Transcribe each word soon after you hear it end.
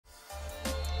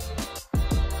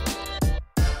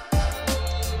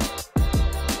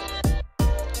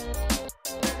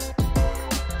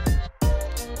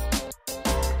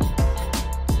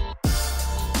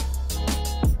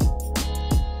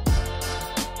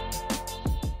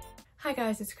Hi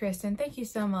guys, it's Kristen. Thank you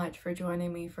so much for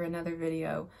joining me for another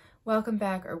video. Welcome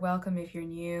back, or welcome if you're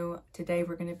new. Today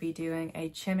we're going to be doing a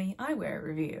Chimi Eyewear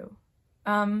review.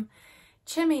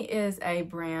 Chimi is a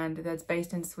brand that's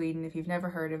based in Sweden. If you've never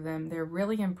heard of them, they're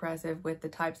really impressive with the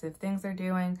types of things they're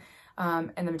doing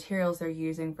and the materials they're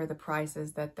using for the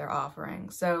prices that they're offering.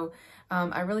 So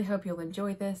I really hope you'll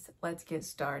enjoy this. Let's get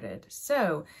started.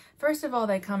 So first of all,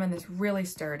 they come in this really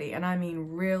sturdy, and I mean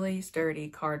really sturdy,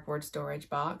 cardboard storage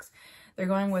box. They're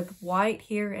going with white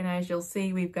here, and as you'll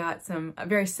see, we've got a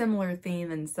very similar theme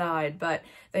inside, but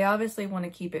they obviously want to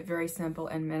keep it very simple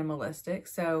and minimalistic.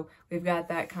 So we've got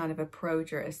that kind of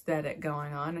approach or aesthetic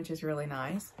going on, which is really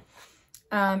nice.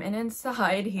 And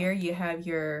inside here, you have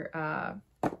your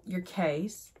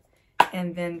case,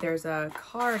 and then there's a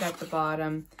card at the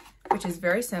bottom, which is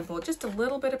very simple, just a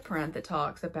little bit of print that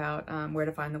talks about where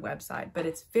to find the website, but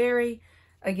it's very,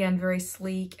 again, very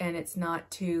sleek, and it's not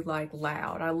too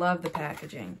loud. I love the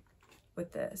packaging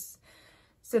with this.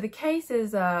 So the case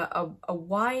is a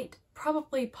white,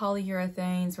 probably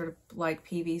polyurethane, sort of like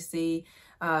PVC,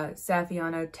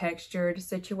 Saffiano textured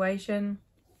situation.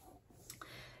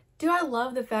 Do I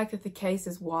love the fact that the case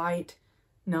is white?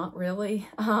 Not really.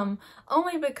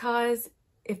 Only because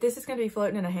if this is going to be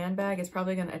floating in a handbag, it's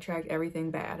probably going to attract everything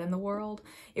bad in the world.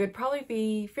 It would probably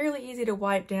be fairly easy to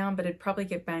wipe down, but it'd probably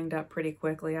get banged up pretty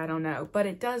quickly. I don't know. But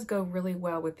it does go really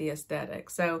well with the aesthetic.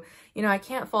 So, you know, I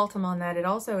can't fault them on that. It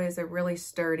also is a really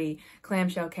sturdy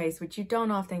clamshell case, which you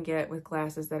don't often get with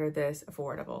glasses that are this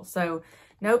affordable. So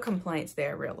no complaints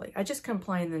there, really. I just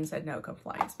complained and said no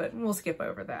complaints, but we'll skip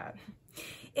over that.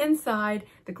 Inside,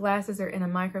 the glasses are in a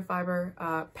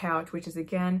microfiber pouch, which is,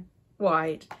 again,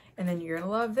 white. And then you're gonna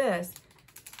love this.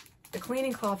 The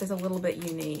cleaning cloth is a little bit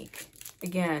unique.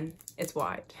 Again, it's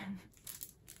white.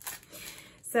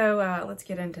 So let's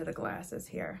get into the glasses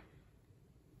here.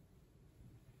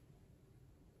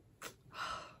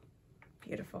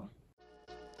 Beautiful.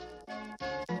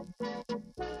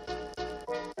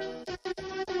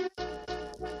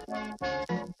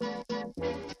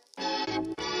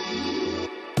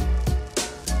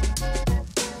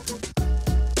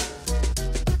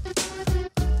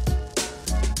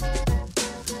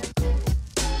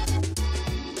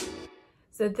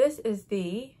 So this is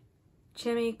the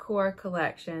Chimi Core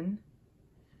Collection,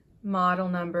 model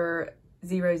number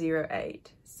 008.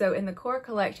 So in the Core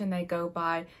Collection, they go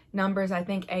by numbers. I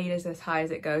think 8 is as high as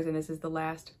it goes, and this is the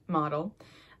last model.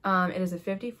 It is a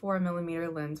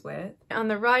 54mm lens width. On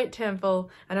the right temple,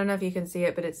 I don't know if you can see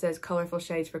it, but it says colorful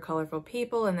shades for colorful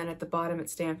people, and then at the bottom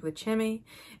it's stamped with Chimi.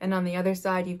 And on the other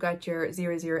side, you've got your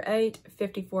 008,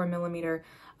 54mm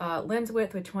lens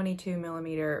width with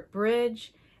 22mm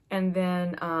bridge. And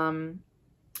then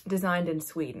designed in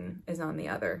Sweden is on the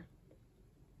other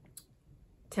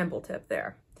temple tip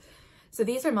there. So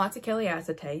these are Mazzucchelli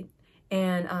acetate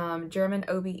and German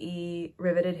OBE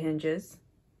riveted hinges.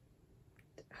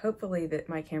 Hopefully that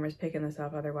my camera's picking this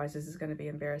up, otherwise this is going to be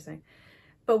embarrassing.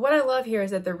 But what I love here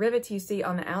is that the rivets you see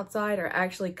on the outside are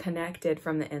actually connected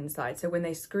from the inside. So when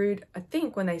they screwed, I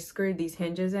think when they screwed these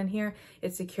hinges in here,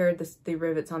 it secured the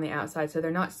rivets on the outside. So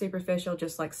they're not superficial,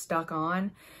 just like stuck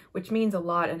on, which means a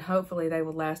lot, and hopefully they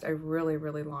will last a really,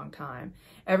 really long time.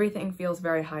 Everything feels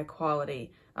very high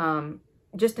quality,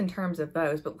 just in terms of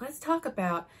those. But let's talk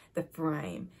about the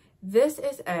frame. This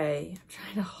is I'm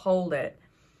trying to hold it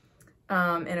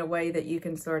in a way that you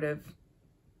can sort of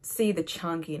see the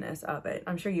chunkiness of it.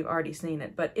 I'm sure you've already seen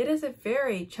it, but it is a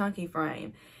very chunky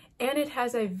frame, and it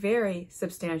has a very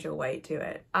substantial weight to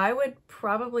it. I would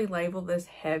probably label this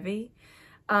heavy.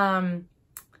 I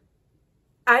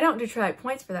don't detract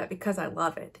points for that because I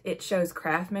love it. It shows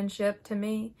craftsmanship to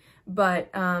me, but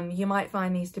you might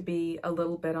find these to be a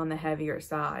little bit on the heavier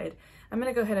side. I'm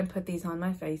gonna go ahead and put these on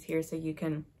my face here so you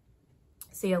can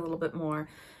see a little bit more.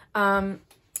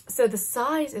 So the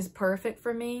size is perfect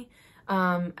for me.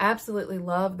 Absolutely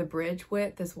love the bridge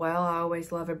width as well. I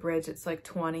always love a bridge that's like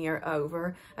 20 or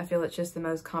over. I feel it's just the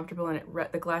most comfortable, and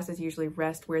the glasses usually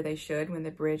rest where they should when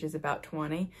the bridge is about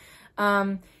 20.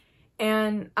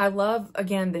 And I love,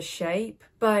 again, the shape,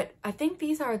 but I think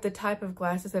these are the type of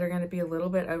glasses that are going to be a little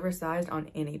bit oversized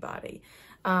on anybody.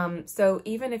 So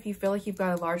even if you feel like you've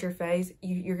got a larger face,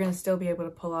 you're going to still be able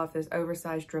to pull off this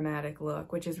oversized dramatic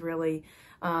look, which is really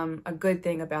a good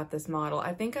thing about this model.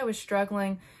 I think I was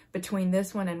struggling between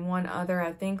this one and one other.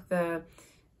 I think the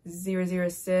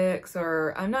 006,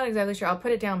 or I'm not exactly sure. I'll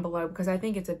put it down below because I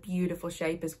think it's a beautiful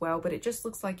shape as well, but it just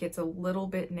looks like it's a little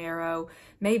bit narrow.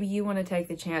 Maybe you want to take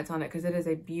the chance on it because it is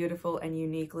a beautiful and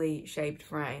uniquely shaped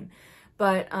frame.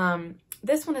 but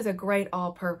this one is a great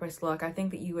all-purpose look. I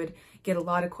think that you would get a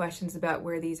lot of questions about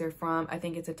where these are from. I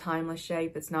think it's a timeless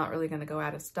shape that's not really going to go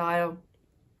out of style.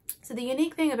 So the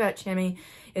unique thing about Chimi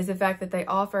is the fact that they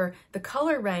offer, the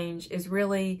color range is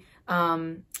really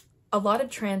a lot of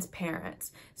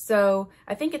transparents. So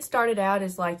I think it started out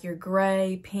as like your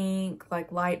gray, pink,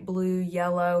 like light blue,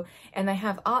 yellow, and they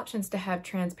have options to have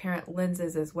transparent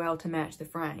lenses as well to match the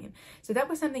frame. So that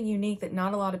was something unique that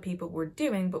not a lot of people were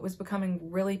doing, but was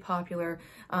becoming really popular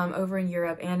over in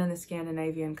Europe and in the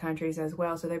Scandinavian countries as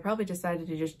well. So they probably decided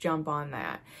to just jump on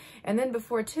that. And then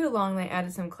before too long, they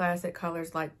added some classic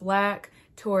colors like black,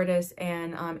 tortoise,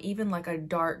 and even like a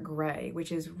dark gray,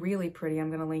 which is really pretty. I'm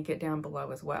going to link it down below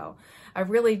as well. I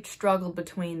really struggled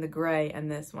between the gray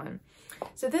and this one.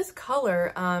 So this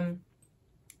color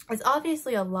is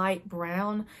obviously a light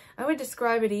brown. I would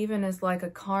describe it even as like a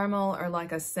caramel or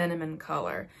like a cinnamon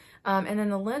color. And then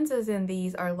the lenses in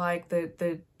these are like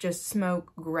the just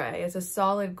smoke gray. It's a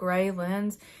solid gray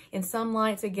lens. In some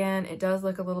lights, again, it does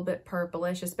look a little bit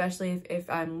purplish, especially if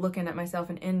I'm looking at myself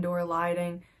in indoor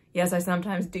lighting. Yes, I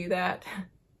sometimes do that.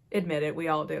 Admit it, we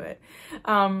all do it.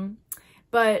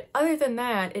 But other than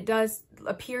that, it does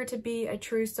appear to be a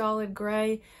true solid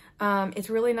gray. It's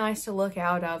really nice to look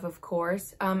out of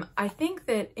course. I think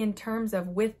that in terms of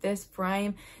with this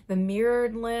frame, the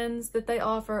mirrored lens that they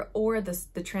offer or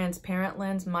the transparent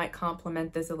lens might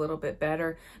complement this a little bit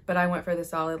better, but I went for the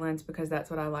solid lens because that's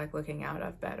what I like looking out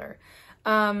of better.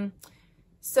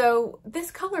 So this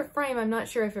color frame, I'm not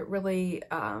sure if it really,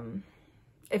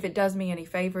 if it does me any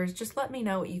favors. Just let me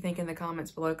know what you think in the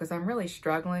comments below because I'm really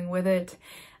struggling with it.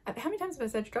 How many times have I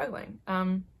said struggling?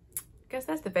 I guess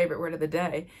that's the favorite word of the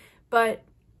day. But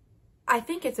I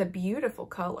think it's a beautiful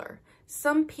color.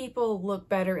 Some people look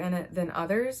better in it than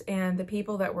others, and the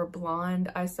people that were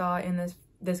blonde I saw in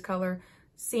this color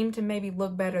seem to maybe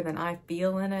look better than I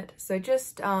feel in it. So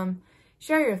just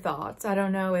share your thoughts. I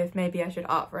don't know if maybe I should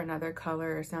opt for another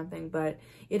color or something, but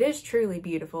it is truly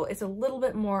beautiful. It's a little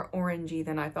bit more orangey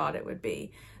than I thought it would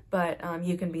be, but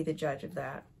you can be the judge of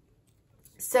that.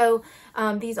 So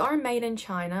these are made in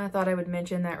China. I thought I would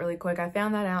mention that really quick. I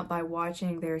found that out by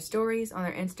watching their stories on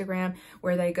their Instagram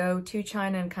where they go to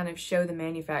China and kind of show the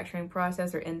manufacturing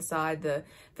process or inside the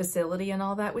facility and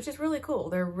all that, which is really cool.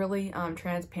 They're really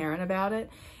transparent about it.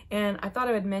 And I thought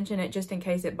I would mention it just in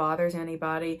case it bothers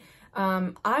anybody.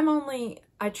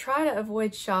 I try to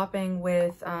avoid shopping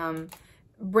with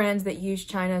brands that use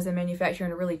China as a manufacturer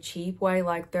in a really cheap way.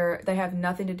 Like they have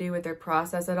nothing to do with their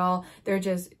process at all. They're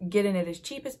just getting it as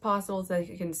cheap as possible so they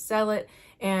can sell it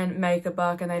and make a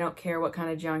buck, and they don't care what kind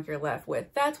of junk you're left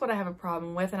with. That's what I have a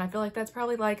problem with, and I feel like that's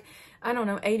probably like, I don't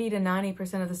know, 80 to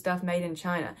 90% of the stuff made in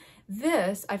China.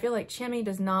 This, I feel like Chimi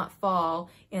does not fall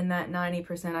in that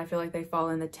 90%. I feel like they fall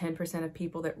in the 10% of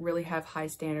people that really have high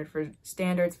standards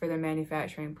for their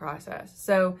manufacturing process.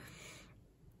 So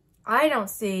I don't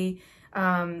see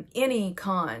any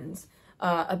cons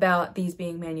about these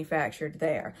being manufactured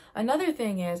there. Another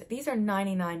thing is these are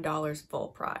 $99 full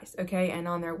price, okay? And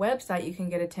on their website, you can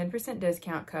get a 10%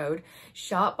 discount code.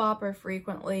 Shopbop are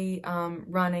frequently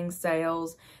running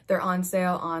sales. They're on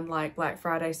sale on like Black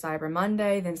Friday, Cyber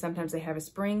Monday. Then sometimes they have a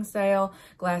spring sale.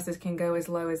 Glasses can go as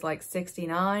low as like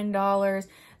 $69.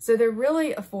 So they're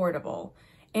really affordable.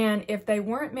 And if they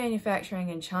weren't manufacturing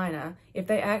in China, if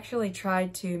they actually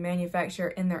tried to manufacture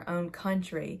in their own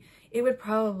country, they'd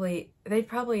probably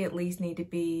at least need to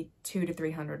be $200 to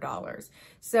 $300.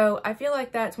 So I feel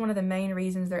like that's one of the main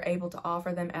reasons they're able to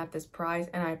offer them at this price,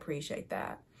 and I appreciate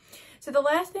that. So the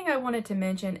last thing I wanted to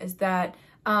mention is that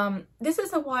this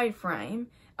is a wide frame,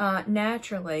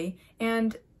 naturally,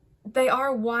 and they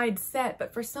are wide set,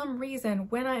 but for some reason,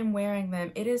 when I'm wearing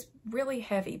them, it is really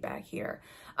heavy back here.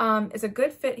 It's a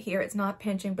good fit here. It's not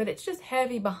pinching, but it's just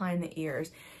heavy behind the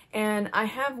ears. And I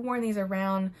have worn these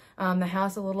around the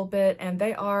house a little bit, and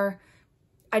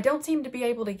I don't seem to be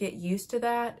able to get used to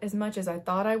that as much as I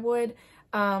thought I would.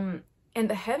 And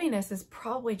the heaviness is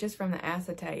probably just from the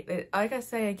acetate. Like I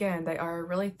say again, they are a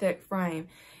really thick frame,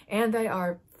 and they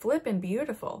are flippin'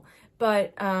 beautiful.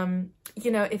 But,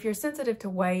 you know, if you're sensitive to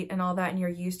weight and all that and you're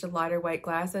used to lighter weight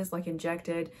glasses, like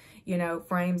injected, you know,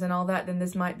 frames and all that, then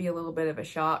this might be a little bit of a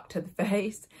shock to the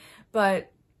face.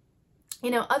 But, you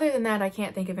know, other than that, I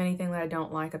can't think of anything that I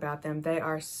don't like about them. They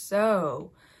are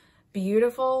so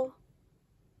beautiful.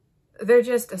 They're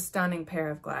just a stunning pair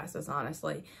of glasses,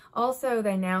 honestly. Also,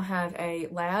 they now have a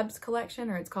Labs collection,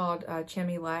 or it's called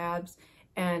Chimi Labs.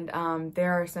 And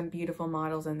there are some beautiful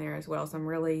models in there as well, some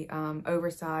really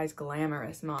oversized,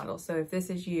 glamorous models. So if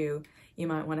this is you, you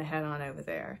might want to head on over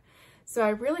there. So I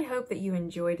really hope that you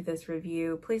enjoyed this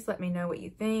review. Please let me know what you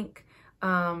think.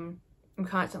 I'm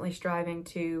constantly striving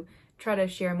to try to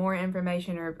share more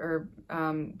information or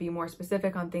be more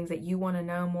specific on things that you want to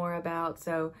know more about.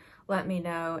 So let me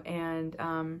know, and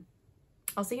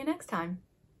I'll see you next time.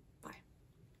 Bye.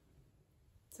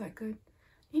 Is that good?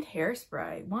 I need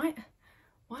hairspray. Why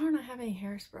don't I have any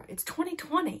hairspray? It's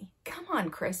 2020. Come on,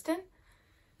 Kristen.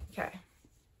 Okay.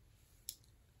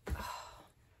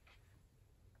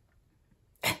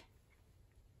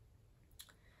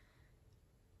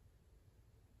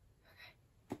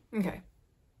 Okay.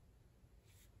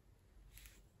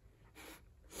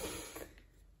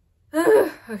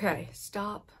 Okay,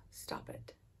 stop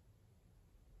it.